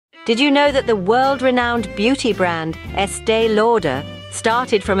Did you know that the world-renowned beauty brand Estee Lauder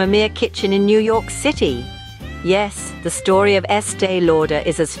started from a mere kitchen in New York City? Yes, the story of Estee Lauder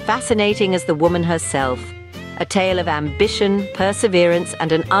is as fascinating as the woman herself. A tale of ambition, perseverance,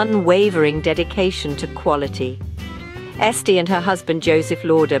 and an unwavering dedication to quality. Estee and her husband Joseph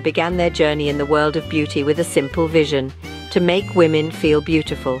Lauder began their journey in the world of beauty with a simple vision: to make women feel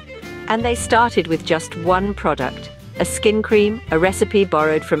beautiful. And they started with just one product, a skin cream, a recipe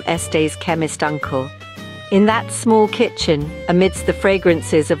borrowed from Estee's chemist uncle. In that small kitchen, amidst the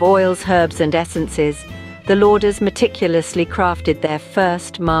fragrances of oils, herbs, and essences, the Lauders meticulously crafted their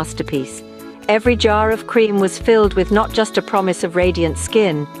first masterpiece. Every jar of cream was filled with not just a promise of radiant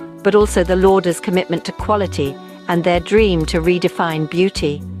skin, but also the Lauders' commitment to quality and their dream to redefine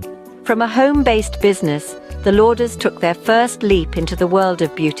beauty. From a home-based business, the Lauders took their first leap into the world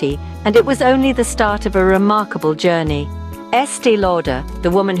of beauty, and it was only the start of a remarkable journey. Estee Lauder,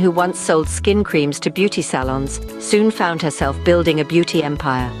 the woman who once sold skin creams to beauty salons, soon found herself building a beauty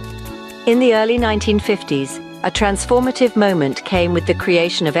empire. In the early 1950s, a transformative moment came with the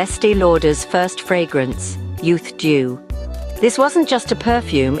creation of Estee Lauder's first fragrance, Youth Dew. This wasn't just a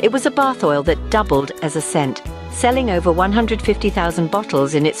perfume, it was a bath oil that doubled as a scent, selling over 150,000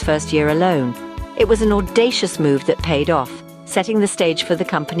 bottles in its first year alone. It was an audacious move that paid off, setting the stage for the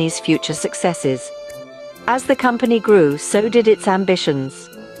company's future successes. As the company grew, so did its ambitions.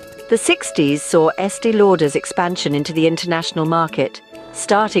 The 60s saw Estee Lauder's expansion into the international market,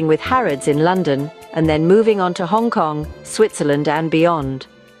 starting with Harrods in London and then moving on to Hong Kong, Switzerland, and beyond.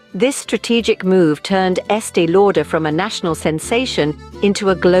 This strategic move turned Estee Lauder from a national sensation into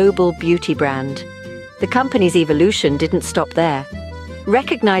a global beauty brand. The company's evolution didn't stop there.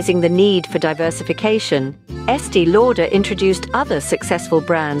 Recognizing the need for diversification, Estee Lauder introduced other successful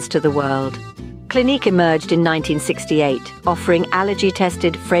brands to the world. Clinique emerged in 1968, offering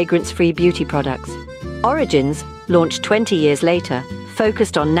allergy-tested, fragrance-free beauty products. Origins, launched 20 years later,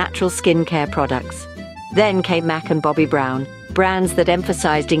 focused on natural skincare products. Then came MAC and Bobbi Brown, brands that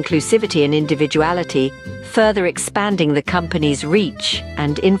emphasized inclusivity and individuality, further expanding the company's reach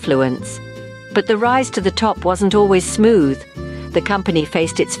and influence. But the rise to the top wasn't always smooth. The company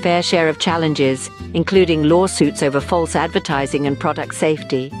faced its fair share of challenges, including lawsuits over false advertising and product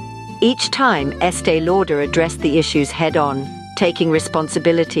safety. Each time, Estee Lauder addressed the issues head-on, taking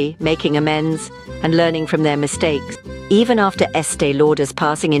responsibility, making amends, and learning from their mistakes. Even after Estee Lauder's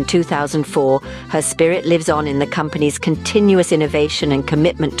passing in 2004, her spirit lives on in the company's continuous innovation and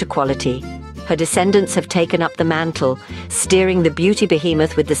commitment to quality. Her descendants have taken up the mantle, steering the beauty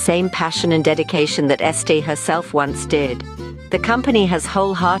behemoth with the same passion and dedication that Estee herself once did. The company has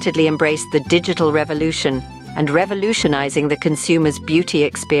wholeheartedly embraced the digital revolution and revolutionizing the consumer's beauty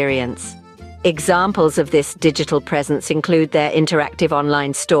experience. Examples of this digital presence include their interactive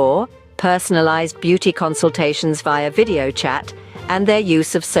online store, personalized beauty consultations via video chat, and their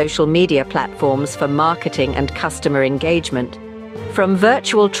use of social media platforms for marketing and customer engagement. From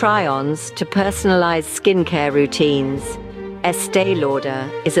virtual try-ons to personalized skincare routines, Estee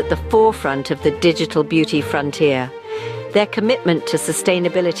Lauder is at the forefront of the digital beauty frontier. Their commitment to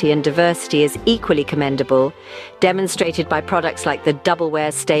sustainability and diversity is equally commendable, demonstrated by products like the Double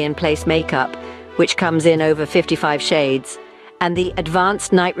Wear Stay-in-Place makeup, which comes in over 55 shades, and the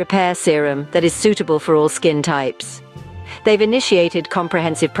Advanced Night Repair Serum that is suitable for all skin types. They've initiated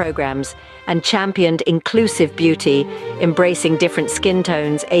comprehensive programs and championed inclusive beauty, embracing different skin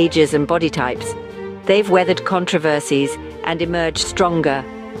tones, ages, and body types. They've weathered controversies and emerged stronger.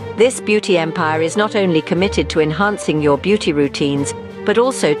 This beauty empire is not only committed to enhancing your beauty routines, but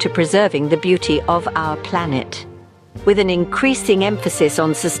also to preserving the beauty of our planet. With an increasing emphasis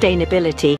on sustainability,